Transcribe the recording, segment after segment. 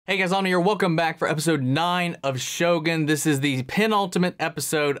Hey guys, on here, welcome back for episode 9 of Shogun. This is the penultimate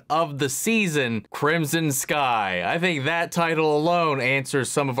episode of the season, Crimson Sky. I think that title alone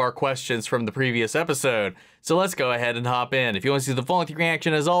answers some of our questions from the previous episode. So let's go ahead and hop in. If you want to see the full length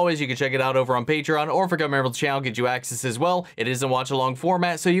reaction, as always, you can check it out over on Patreon, or if you become a member of the channel, get you access as well. It is in watch-along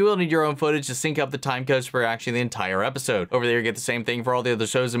format, so you will need your own footage to sync up the time codes for actually the entire episode. Over there, you get the same thing for all the other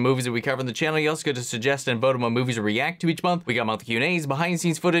shows and movies that we cover on the channel. You also get to suggest and vote on what movies to react to each month. We got monthly Q&As,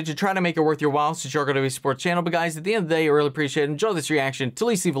 behind-the-scenes footage, and try to make it worth your while since you're going to be support the channel. But guys, at the end of the day, I really appreciate it. Enjoy this reaction. To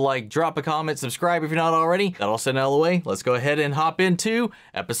least leave a like, drop a comment, subscribe if you're not already. That all said and out of the way, let's go ahead and hop into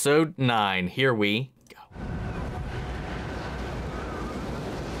episode 9. Here we go.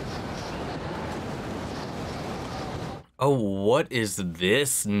 Oh, what is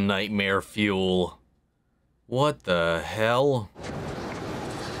this nightmare fuel? What the hell?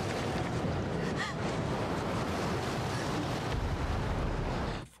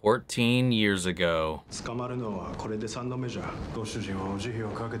 "14 years ago." 捕まるのはこれで3度目じゃ。ご主人はお慈悲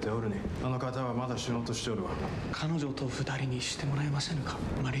をかけておるに。あの方はまだ死のうとしておるわ。彼女と2人にしてもらえませぬか。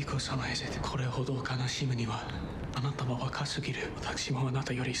マリコ様へてこれほど悲しむには。あなたは若すぎる。私もあな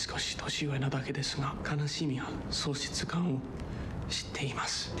たより少し年上なだけですが、悲しみや喪失感を知っていま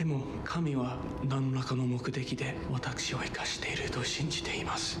す。でも神は何らかの目的で私を生かしていると信じてい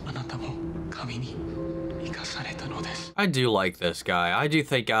ます。あなたも神に生かされたのです。I do like this guy. I do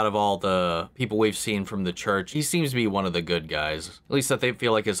think out of all the people we've seen from the church, he seems to be one of the good guys. At least that they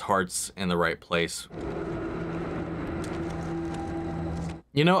feel like his heart's in the right place.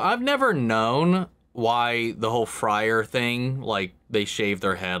 You know, I've never known why the whole friar thing, like they shave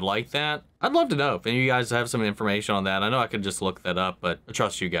their head like that. I'd love to know if any of you guys have some information on that. I know I could just look that up, but I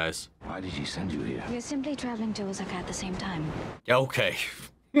trust you guys. Why did he send you here? You're simply traveling to Osaka at the same time. Okay.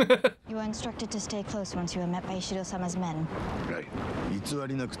 You were instructed to stay close once you were met by Ishido-sama's men. Right. 偽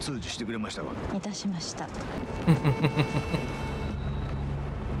りなく通知してくれましたわ。いたしました。わ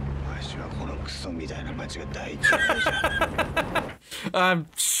しはこのクソみたいな町が大嫌いじゃ。I'm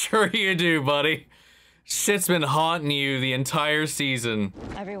sure you do, buddy. Shit's been haunting you the entire season.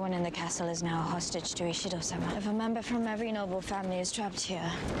 Everyone in the castle is now a hostage to Ishido-sama. If a member from every noble family is trapped here,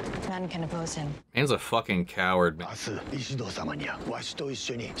 none can oppose him. Man's a fucking coward, man. 明日、石堂様にはわしと一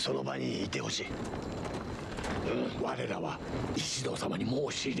緒にその場にいてほしい。我らは石堂様に申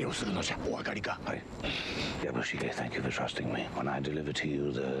し入れをするのじゃ。お分かりか？はい。Yabushige, thank you for trusting me. When I deliver to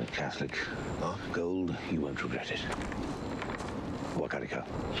you the Catholic gold, you won't regret it. お分かりか？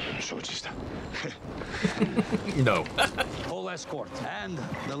承知した。No. Whole escort and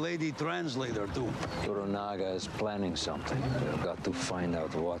the lady translator too. Toranaga is planning something. We've got to find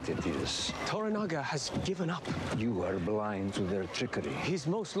out what it is. Toranaga has given up. You are blind to their trickery. His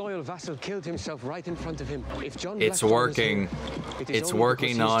most loyal vassal killed himself right in front of him. If John It's Blackthorne working. Is here, it is It's only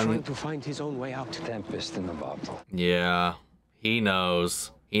working because he's on. trying to find his own way out. Tempest in a bottle. Yeah, he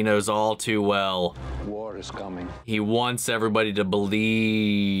knows. He knows all too well. War is coming. He wants everybody to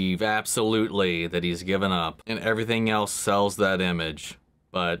believe absolutely that he's given up, and everything else sells that image.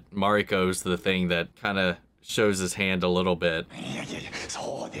 But Mariko's the thing that kind of shows his hand a little bit. いやいやいや、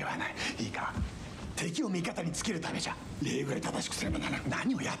そうではない。いいか。敵を味方につけるためじゃ。礼ぐらい正しくすればならん。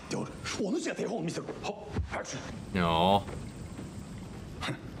何をやっておる。お主が手本を見せろ。はっ。早くしろ。 No.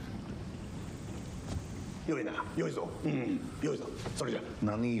 良いな、良いぞ。良いぞ。それじゃ。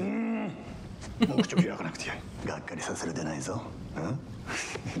何よ。もう口を開かなくてよい。がっかりさせるでないぞ。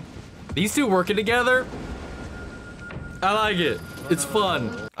These two working together? I like it. It's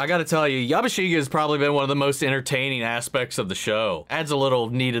fun. I gotta tell you, Yabushige has probably been one of the most entertaining aspects of the show. Adds a little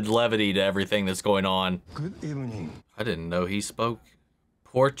needed levity to everything that's going on. Good evening. I didn't know he spoke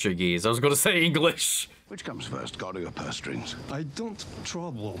Portuguese. I was gonna say English. Which comes first, God or your purse strings? I don't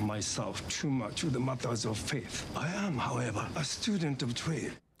trouble myself too much with the matters of faith. I am, however, a student of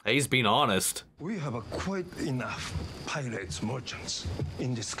trade. Hey, he's being honest. We have quite enough pirates, merchants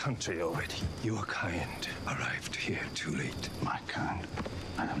in this country already. Your kind arrived here too late. My kind.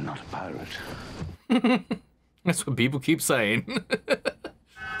 I am not a pirate. That's what people keep saying.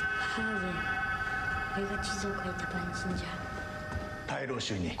 大老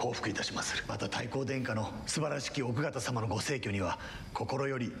衆に降伏いたしまする。また太閤殿下の素晴らしき奥方様のご逝去には心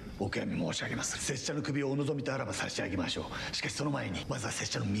よりお悔やみ申し上げまする。拙者の首をお望みとあらば差し上げましょう。しかしその前にまずは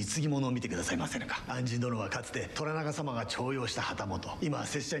拙者の貢ぎ物を見てくださいませぬか。安心殿はかつて虎長様が重用した旗本、今は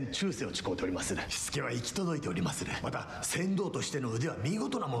拙者に忠誠を誓うておりまする。しつけは行き届いておりまする。また船頭としての腕は見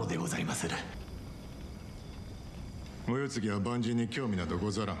事なものでございまする。お世継ぎは万人に興味などご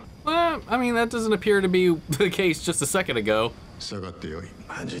ざらん。 I mean, that doesn't appear to be the case just a second ago. 下がってよい。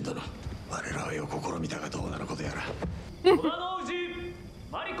安心殿、我らはよく試みたがどうなることやら。虎の氏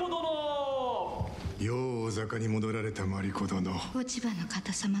マリコよう大坂に戻られたマリコ殿。落ち葉の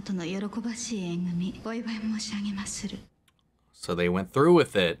方様との喜ばしい縁組、お祝い申し上げまする。 So they went through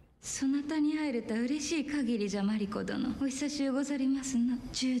with it. そなたに会えると嬉しい限りじゃマリコ殿。お久しゅうござりますな。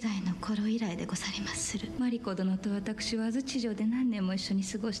10代の頃以来でござりまする。マリコ殿と私は安土城で何年も一緒に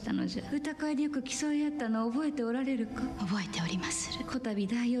過ごしたのじゃ。歌会でよく競い合ったのを覚えておられるか。覚えておりまする。こたび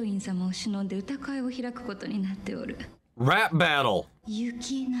大王院様を忍んで歌会を開くことになっておる。 Rap battle.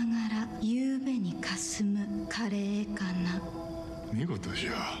 雪ながら夕べに霞むカレーかな。見事じ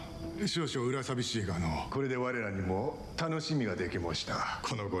ゃ。少々裏寂しいがの。これで我らにも楽しみができました。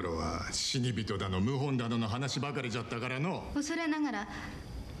この頃は死に人だの謀反だのの話ばかりじゃったからの。恐れながら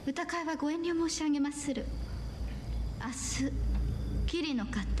歌会はご遠慮申し上げまする。明日桐の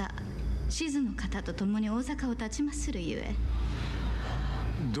方、静の方と共に大坂を立ちまするゆえ。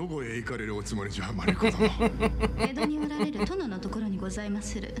どこへ行かれるおつもりじゃマリコ殿。江戸におられる殿のところにございま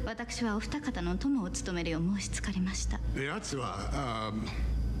する。私はお二方の友を務めるよう申しつかりました。やつは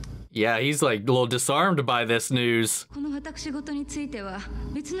Yeah, he's like a little disarmed by this news. この私事については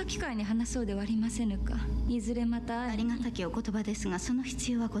別の機会に話そうではありませぬか。いずれまたありがたきお言葉ですが、その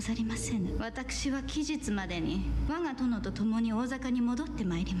必要はござりませぬ。私は期日までに我が殿と共に大坂に戻って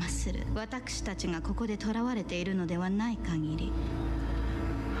まいりまする。私たちがここで囚われているのではない限り。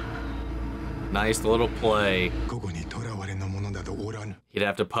 Nice little play. ここに囚われのものだとおらぬ。 He'd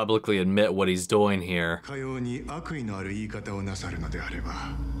have to publicly admit what he's doing here. かように悪意のある言い方をなさるのであれば、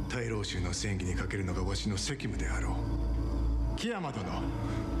大老衆の戦議にかけるのがわしの責務であろう。木山殿、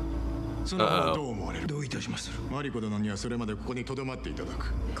その方どう思われる？どういたしまする？マリコ殿にはそれまでここに留まっていただ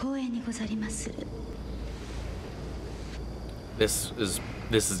く。光栄にござりまする。 This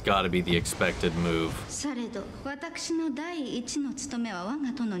has got to be the expected move. されど私の第一の務めは我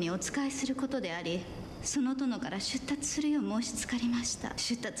が殿にお仕えすることであり、その殿から出立するよう申しつかりました。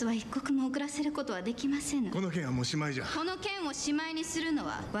出立は一刻も遅らせることはできませぬ。この件はもうしまいじゃ。この件をしまいにするの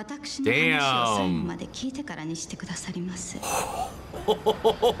は私の話を最後まで聞いてからにしてくださります。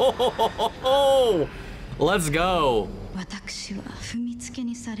Let's go. 私は踏みつけ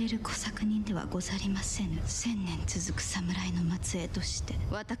にされる小作人ではござりませぬ。1000年続く侍の末裔として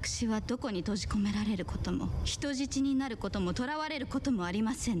私はどこに閉じ込められることも人質になることも囚われることもあり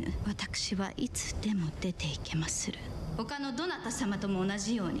ませぬ。私はいつでも出ていけまする。他のどなた様とも同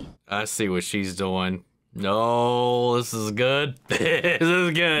じように。 I see what she's doing. No, this is good. This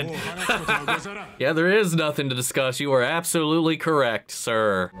is good. Yeah, there is nothing to discuss. You are absolutely correct,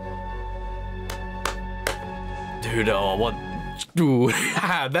 sir. Dude, oh, what? Dude,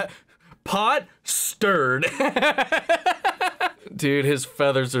 that pot stirred. Dude, his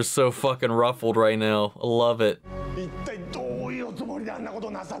feathers are so fucking ruffled right now. I love it. 一体どういうおつもりであんなこと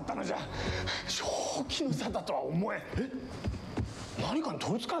をなさったのじゃ。正気の沙汰とは思え。何かに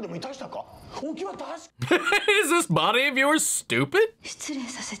取りつかれでもいたしたか。お気は確か。Is this body of yours stupid? 失礼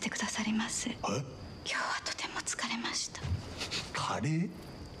させてくださります。今日はとても疲れました。カレー？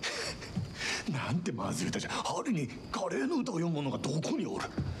なんてまずい歌じゃ。春にカレーの歌を読む者がどこにおる。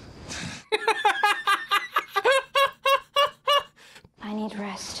I need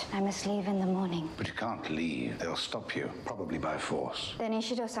rest. I must leave in the morning. But you can't leave. They'll stop you, probably by force. Then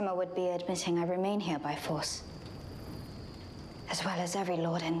Ishido-sama would be admitting I remain here by force. As well as every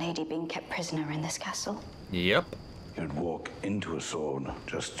lord and lady being kept prisoner in this castle. Yep. You'd walk into a sword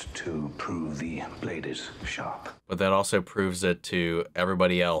just to prove the blade is sharp. But that also proves it to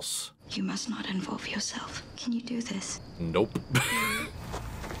everybody else. You must not involve yourself. Can you do this? Nope.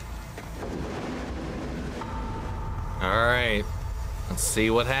 All right. Let's see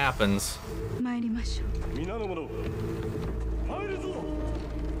what happens. 参りましょう。皆の者、入るぞ。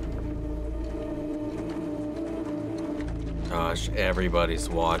 Gosh, everybody's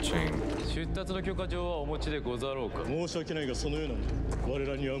watching. 出立の許可状はお持ちでござろうか。申し訳ないがそのようなんで我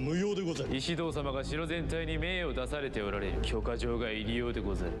らには無用でござる。石堂様が城全体に命を出されておられ、許可状が入りようで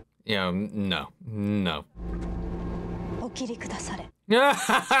ござる。Yeah, no. No. お切りくだされ。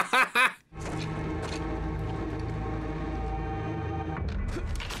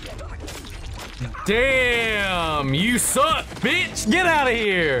Damn, you suck, bitch! Get out of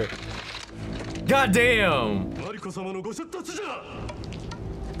here! God damn! マリコ様のご出立じゃ。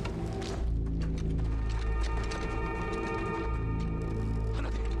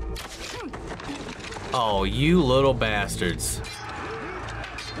 Oh, you little bastards.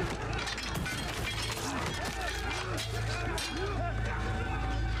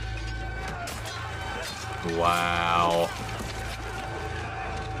 Wow.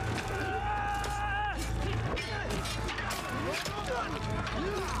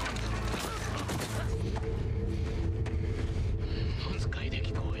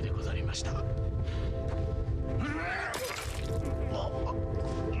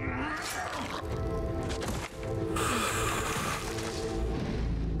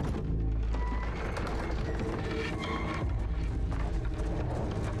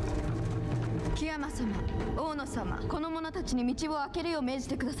 木山様、大野様、この者たちに道を開けるよう命じ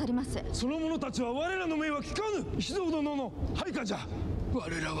てくださりませ。その者たちは我らの命は聞かぬ。石堂殿の配下じゃ。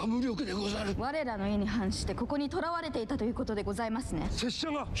我らは無力でござる。我らの意に反してここに囚われていたということでございますね。拙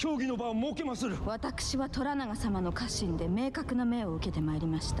者が評議の場を設けまする。私は虎長様の家臣で明確な命を受けてまいり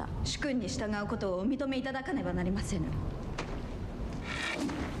ました。主君に従うことをお認めいただかねばなりませぬ。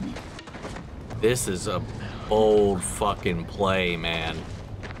This is a bold fucking play, man.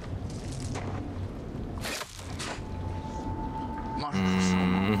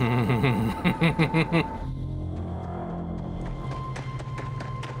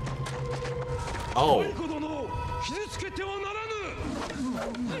 Oh.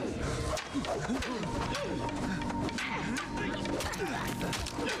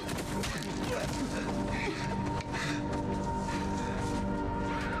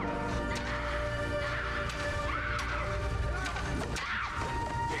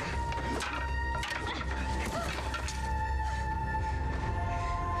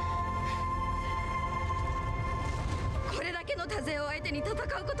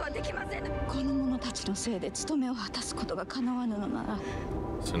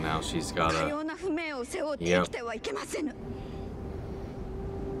 So now she's got a... Yep.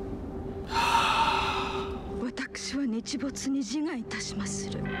 私は日没に自害いたします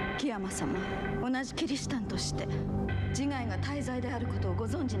る。木山様、同じキリシタンとして自害が大罪であることをご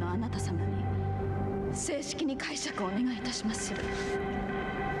存知のあなた様に正式に解釈をお願いいたしまする。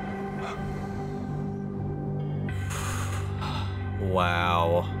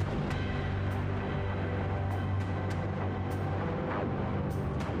Wow.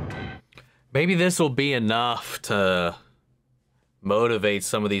 Maybe this will be enough to motivate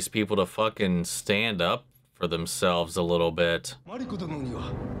some of these people to fucking stand up for themselves a little bit. Mariko殿に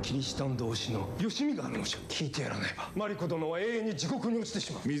はキリシタン同士の吉見があるのじゃ。聞いてやらねば。マリコ殿は永遠に地獄に落ちて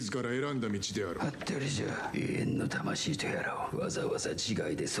しまう。自ら選んだ道である。あったりじゃ。永遠の魂とやらをわざわざ自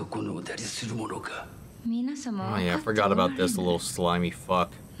害で損のうたりするものか。皆様は Oh yeah, I forgot about this little slimy fuck.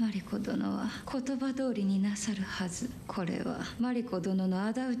 マリコ殿は言葉通りになさるはず。これはマリコ殿の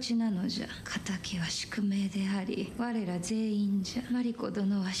仇討ちなのじゃ。仇は宿命であり、我ら全員じゃ。マリコ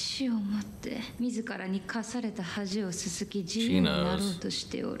殿は死をもって自らに課された恥をすすき自由になろうとし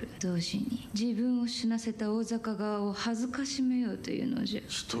ておる。同時に自分を死なせた大坂側を恥ずかしめようというのじゃ。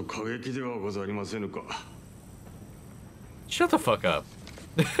ちと過激ではござりませぬか。 Shut the fuck up.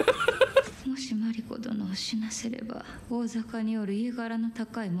 もしマリコ殿を死なせれば、大坂におる家柄の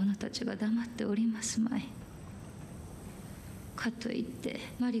高い者たちが黙っておりますまい。かといって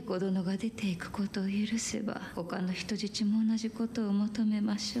マリコ殿が出ていくことを許せば、他の人質も同じことを求め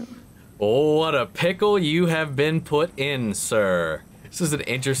ましょう。 Oh, what a pickle you have been put in, sir. This is an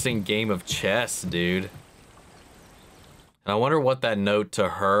interesting game of chess, dude. And I wonder what that note to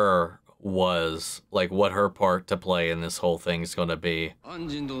her was, like what her part to play in this whole thing is going to be.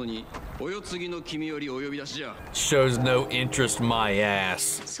 Shows no interest my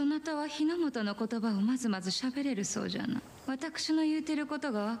ass. そなたは日の本の言葉をまずまず喋れるそうじゃな。私の言うてるこ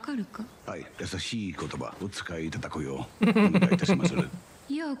とがわかるか。はい、優しい言葉お使いいただくようお願いいたします。よ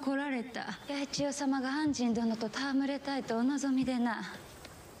う来られた。八千代様が安仁殿と戯れたいとお望みでな。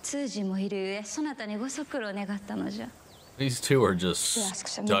通詞もいるゆえ、そなたにご足労願ったのじゃ。 These two are just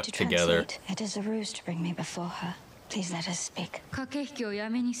stuck together. It is a ruse to bring me before her. Please let us speak. 駆け引きをや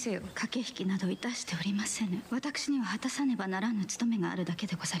めにせよ。駆け引きなどいたしておりませぬ。私には果たさねばならぬ務めがあるだけ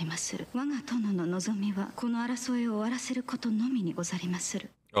でござりまする。我が殿の望みはこの争いを終わらせることのみにござります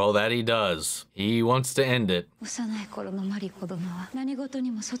る。 Oh, that he does. He wants to end it. 幼い頃のマリコ殿は何事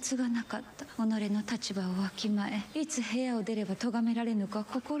にも卒がなかった。己の立場をわきまえ、いつ部屋を出れば咎められぬか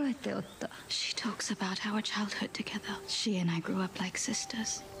心得ておった。 She talks about our childhood together. She and I grew up like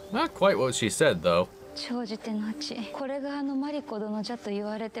sisters. Not quite what she said, though. 長じて後、これがマリコ殿じゃと言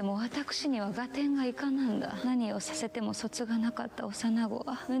われても私には合点がいかなんだ。何をさせても卒がなかった幼子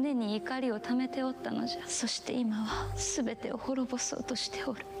は胸に怒りをためておったのじゃ。そして今は全てを滅ぼそうとして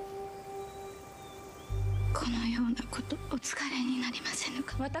おる。このようなことお疲れになりませぬ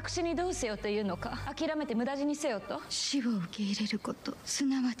か。私にどうせよというのか。諦めて無駄死にせよと。死を受け入れること、す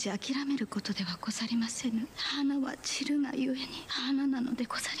なわち諦めることではござりませぬ。花は散るがゆえに花なので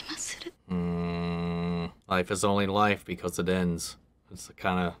ござりまする。Life is only life because it ends. It's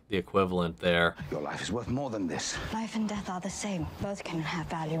kind of the equivalent there. Your life is worth more than this. Life and death are the same. Both can have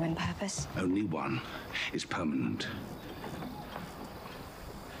value and purpose. Only one is permanent.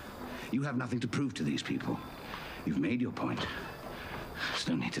 You have nothing to prove to these people. You've made your point. There's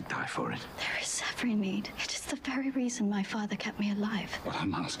no need to die for it. There is every need. It is the very reason my father kept me alive. What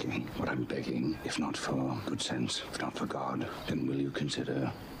I'm asking, what I'm begging, if not for good sense, if not for God, then will you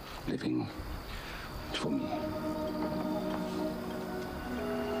consider living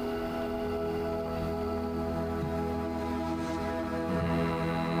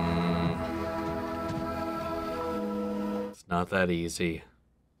It's not that easy.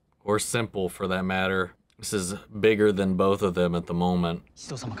 Or simple, for that matter. This is bigger than both of them at the moment.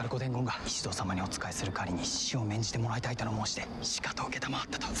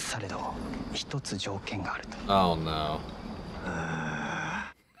 Oh no.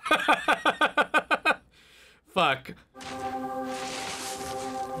 Fuck.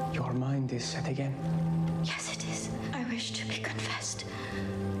 Your mind is set again. Yes, it is. I wish to be confessed.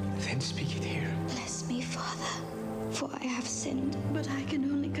 Then speak it here. Bless me, Father, for I have sinned, but I can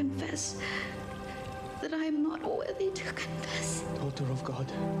only confess that I am not worthy to confess. Daughter of God,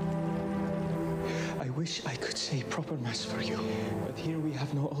 I wish I could say proper mass for you, but here we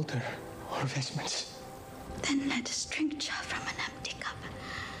have no altar or vestments. Then let us drink cha from an empty cup.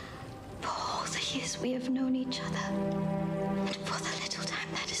 For all the years we have known each other, and for the little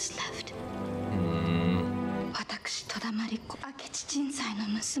time that is left. 私、戸田真理子、明智人妻の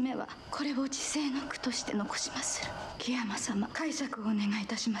娘は、これを自世の句として残しまする。木山様、解釈をお願いい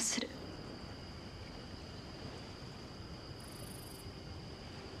たしまする。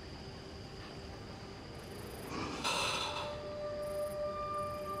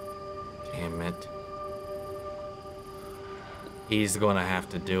Damn it. He's gonna have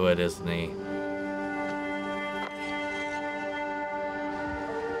to do it, isn't he?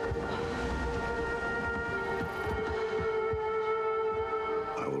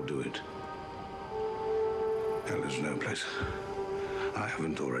 I will do it. Hell is no place I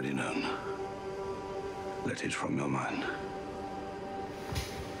haven't already known. Let it from your mind.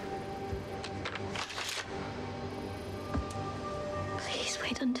 Please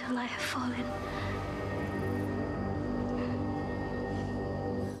wait until I have fallen.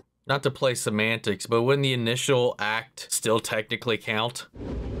 Not to play semantics, but wouldn't the initial act still technically count?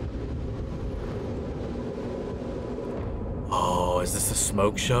 Oh, is this a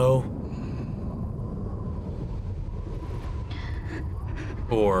smoke show?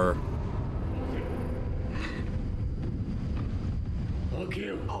 Or...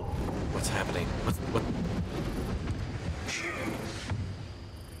 Oh, what's happening? What?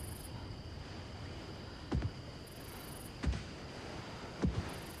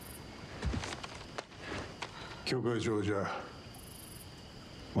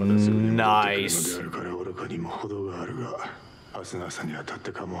 Nice.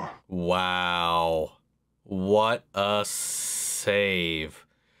 Wow. What a save.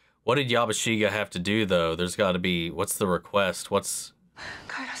 What did Yabushige have to do, though? There's got to be... What's the request? What's...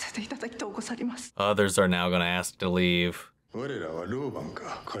 Others are now going to ask to leave. I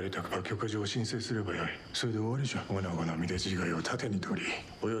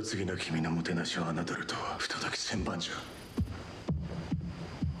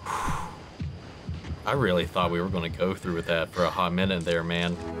really thought we were going to go through with that for a hot minute there,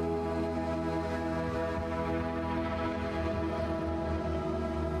 man.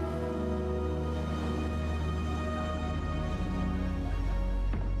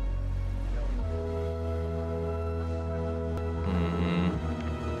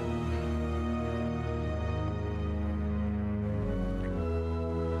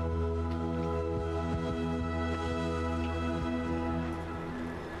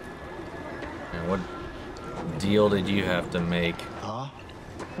 What deal did you have to make? Oh!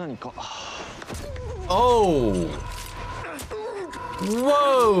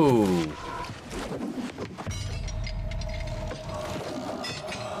 Whoa!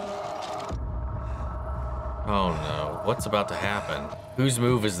 Oh no, what's about to happen? Whose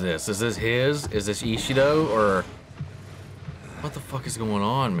move is this? Is this his? Is this Ishido? Or what the fuck is going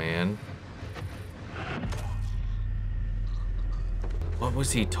on, man? What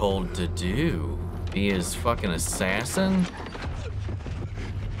was he told to do? Be his fucking assassin?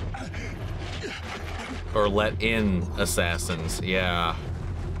 Or let in assassins, yeah.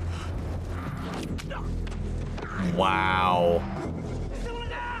 Wow.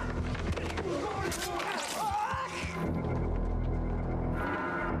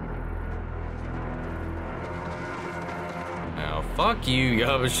 Now, fuck you,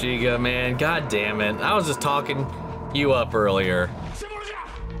 Yabushige, man. God damn it. I was just talking you up earlier.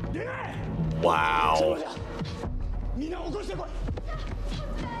 Wow.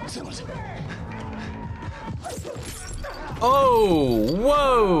 Oh,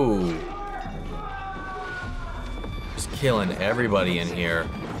 whoa. Just killing everybody in here.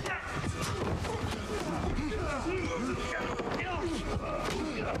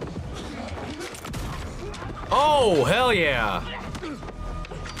 Oh, hell yeah.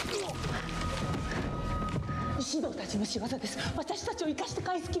 指導たちの仕業です。私たちを生かして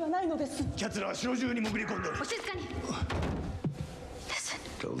返す気はないのです。奴らは城中に潜り込んでおり。お静かに。Listen.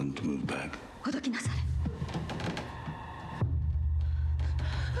 Tell them to move back. ほどきなされ。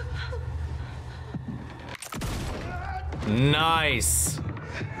Nice.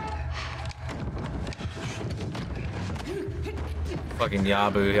 Fucking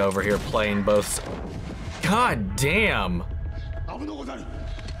Yabu over here playing both. God damn.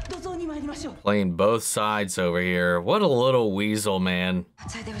 Playing both sides over here. What a little weasel, man.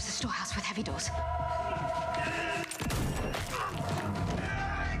 Outside there was a storehouse with heavy doors. They're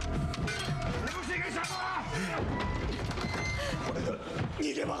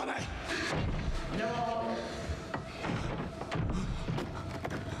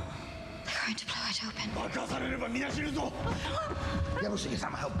going to blow it open.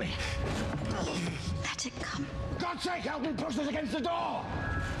 Yabushige-sama, help me. Let it come. God's sake, help me push this against the door!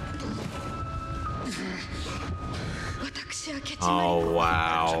 Oh,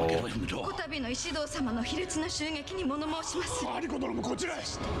 wow. こたびの石堂様の卑劣な襲撃に物申します。マリコ殿もこちらへ。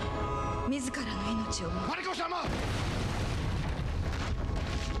自らの命を。マリコ様。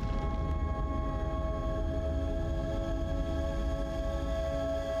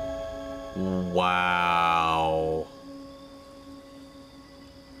Wow.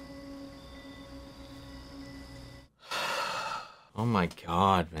 Oh my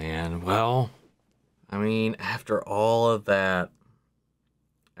god, man. Well, I mean, after all of that,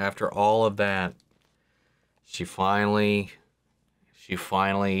 she finally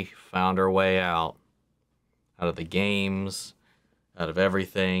found her way out of the games, out of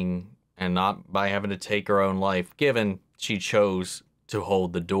everything, and not by having to take her own life, given she chose to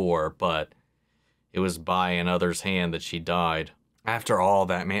hold the door, but it was by another's hand that she died. After all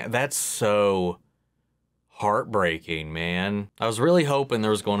that, man, that's so heartbreaking, man. I was really hoping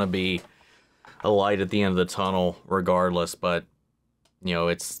there was going to be a light at the end of the tunnel regardless, but, you know,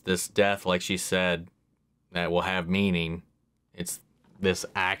 it's this death, like she said, that will have meaning. It's this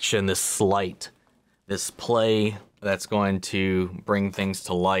action, this slight, this play that's going to bring things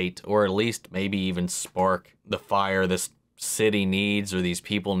to light, or at least maybe even spark the fire this city needs, or these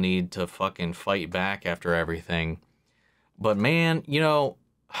people need to fucking fight back after everything. But man, you know,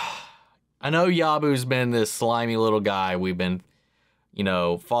 I know Yabu's been this slimy little guy we've been, you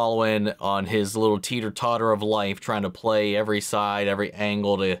know, following on his little teeter-totter of life, trying to play every side, every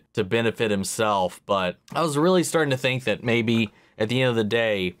angle to benefit himself. But I was really starting to think that maybe at the end of the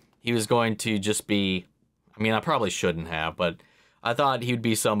day, he was going to just be, I mean, I probably shouldn't have, but I thought he'd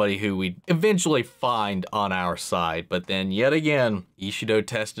be somebody who we'd eventually find on our side. But then yet again, Ishido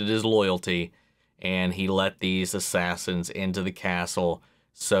tested his loyalty and he let these assassins into the castle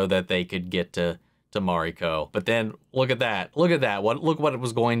so that they could get to Mariko. But then look at that. Look at that. Look what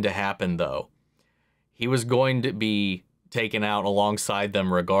was going to happen though. He was going to be taken out alongside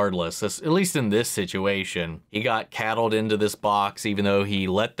them regardless, at least in this situation. He got cattled into this box even though he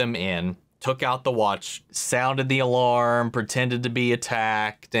let them in, took out the watch, sounded the alarm, pretended to be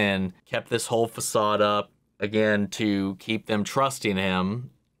attacked, and kept this whole facade up, again, to keep them trusting him,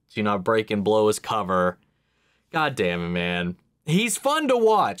 to not break and blow his cover. God damn it, man. He's fun to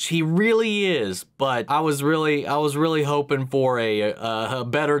watch. He really is, but I was really hoping for a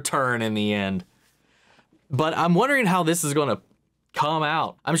better turn in the end. But I'm wondering how this is going to come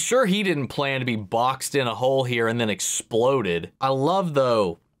out. I'm sure he didn't plan to be boxed in a hole here and then exploded. I love,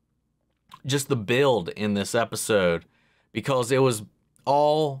 though, just the build in this episode, because it was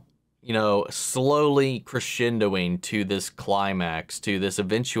all, you know, slowly crescendoing to this climax, to this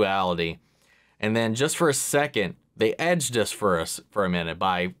eventuality. And then just for a second, they edged us for a minute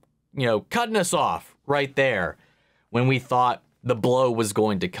by, you know, cutting us off right there when we thought the blow was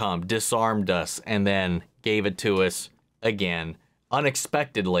going to come, disarmed us, and then gave it to us again,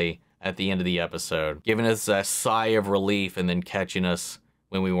 unexpectedly at the end of the episode, giving us a sigh of relief and then catching us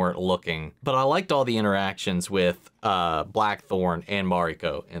when we weren't looking. But I liked all the interactions with Blackthorne and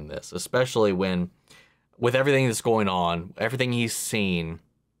Mariko in this, especially with everything that's going on, everything he's seen,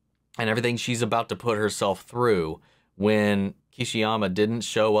 and everything she's about to put herself through, when Kishiyama didn't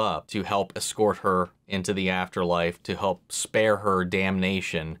show up to help escort her into the afterlife, to help spare her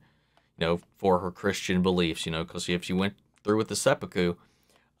damnation, you know, for her Christian beliefs, you know, because if she went through with the seppuku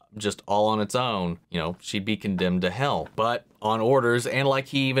just all on its own, you know, she'd be condemned to hell. But on orders, and like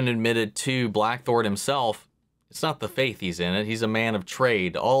he even admitted to Blackthorne himself, it's not the faith he's in it. He's a man of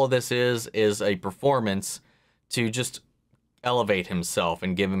trade. All of this is a performance to just elevate himself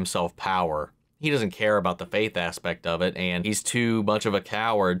and give himself power. He doesn't care about the faith aspect of it, and he's too much of a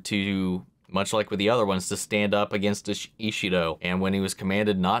coward to, much like with the other ones, to stand up against Ishido. And when he was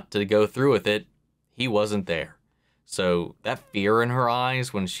commanded not to go through with it, he wasn't there. So that fear in her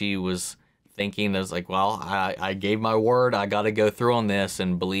eyes when she was thinking, I was like, well, I gave my word, I got to go through on this,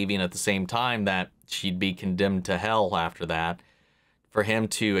 and believing at the same time that she'd be condemned to hell after that. For him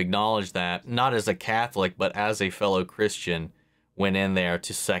to acknowledge that, not as a Catholic, but as a fellow Christian, went in there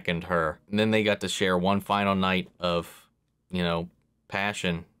to second her. And then they got to share one final night of, you know,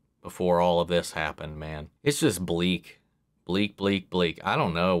 passion before all of this happened, man. It's just bleak. Bleak, bleak, bleak. I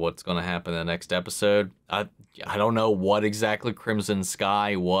don't know what's going to happen in the next episode. I don't know what exactly Crimson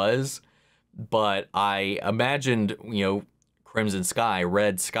Sky was, but I imagined, you know, Crimson Sky,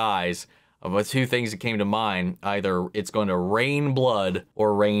 red skies. But two things that came to mind, either it's going to rain blood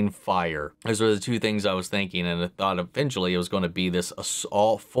or rain fire. Those were the two things I was thinking, and I thought eventually it was going to be this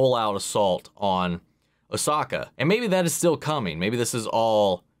full-out assault on Osaka. And maybe that is still coming. Maybe this is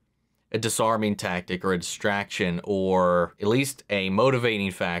all a disarming tactic or a distraction, or at least a motivating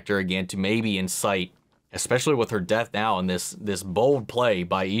factor, again, to maybe incite, especially with her death now, and this bold play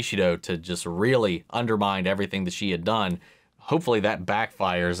by Ishido to just really undermine everything that she had done. Hopefully that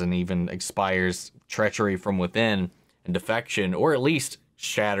backfires and even expires treachery from within and defection, or at least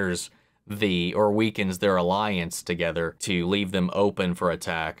shatters or weakens their alliance together to leave them open for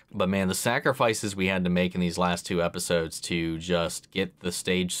attack. But man, the sacrifices we had to make in these last two episodes to just get the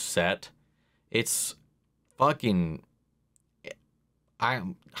stage set, it's fucking... I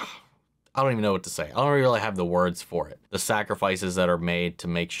don't even know what to say. I don't really have the words for it. The sacrifices that are made to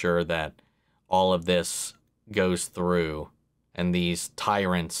make sure that all of this goes through and these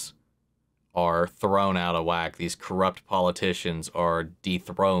tyrants are thrown out of whack. These corrupt politicians are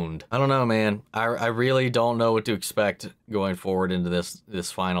dethroned. I don't know, man. I really don't know what to expect going forward into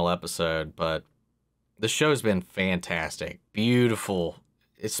this final episode, but the show's been fantastic. Beautiful,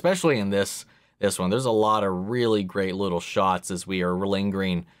 especially in this one. There's a lot of really great little shots as we are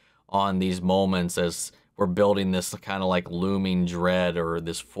lingering on these moments as we're building this kind of like looming dread or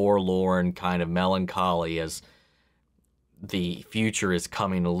this forlorn kind of melancholy as the future is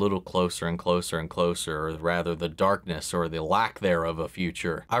coming a little closer and closer and closer, or rather the darkness or the lack thereof a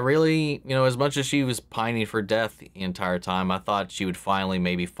future. I really, you know, as much as she was pining for death the entire time, I thought she would finally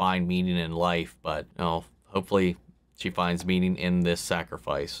maybe find meaning in life, but you know, hopefully she finds meaning in this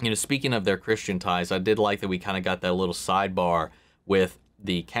sacrifice. You know, speaking of their Christian ties, I did like that we kind of got that little sidebar with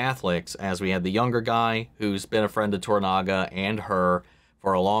the Catholics, as we had the younger guy who's been a friend of Toranaga and her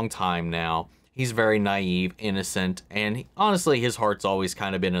for a long time now. He's very naive, innocent, and honestly, his heart's always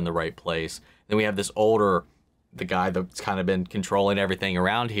kind of been in the right place. Then we have this older, the guy that's kind of been controlling everything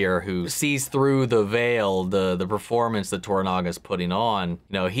around here, who sees through the veil, the performance that Toranaga's putting on. You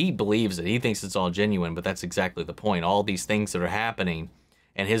know, he believes it. He thinks it's all genuine, but that's exactly the point. All these things that are happening,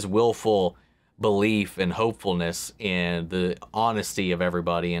 and his willful belief and hopefulness in the honesty of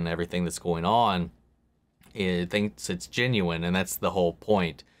everybody and everything that's going on, it thinks it's genuine, and that's the whole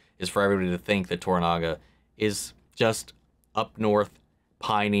point, is for everybody to think that Toranaga is just up north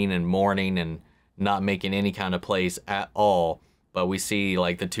pining and mourning and not making any kind of plays at all. But we see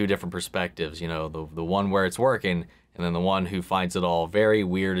like the two different perspectives, you know, the one where it's working, and then the one who finds it all very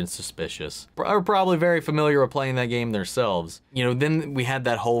weird and suspicious. Are probably very familiar with playing that game themselves. You know, then we had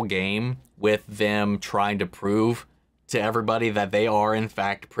that whole game with them trying to prove to everybody that they are in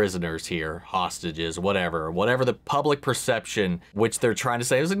fact prisoners here, hostages, whatever the public perception, which they're trying to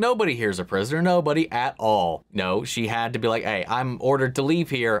say, it was like, nobody here's a prisoner, nobody at all. No, she had to be like, hey, I'm ordered to leave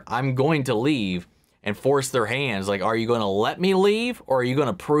here, I'm going to leave, and force their hands, like, are you going to let me leave, or are you going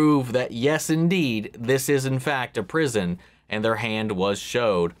to prove that yes indeed this is in fact a prison? And their hand was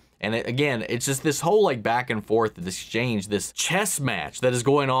showed. And again, it's just this whole like back and forth, this exchange, this chess match that is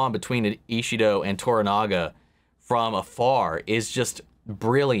going on between Ishido and Toranaga from afar is just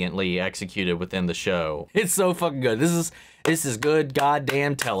brilliantly executed within the show. It's so fucking good. This is good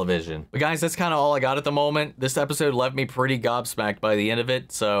goddamn television. But guys, that's kind of all I got at the moment. This episode left me pretty gobsmacked by the end of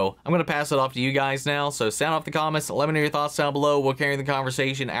it, so I'm gonna pass it off to you guys now. So sound off the comments, let me know your thoughts down below. We'll carry the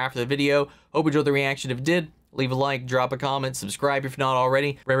conversation after the video. Hope you enjoyed the reaction. If you did, leave a like, drop a comment, subscribe if you're not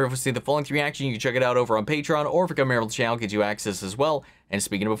already. Remember, if you see the full-length reaction, you can check it out over on Patreon, or if you come here on the channel, get you access as well. And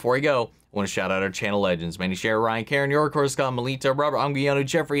speaking of before you go, I want to shout out our channel legends: Manny, Share, Ryan, Karen, York, Scott, Melita, Robert, Amguiano,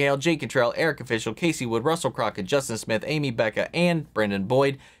 Jeffrey Hale, Jake Cottrell, Eric Official, Casey Wood, Russell Crockett, Justin Smith, Amy Becca, and Brendan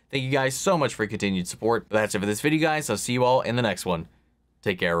Boyd. Thank you guys so much for your continued support. But that's it for this video, guys. I'll see you all in the next one.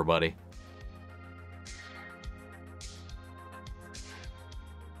 Take care, everybody.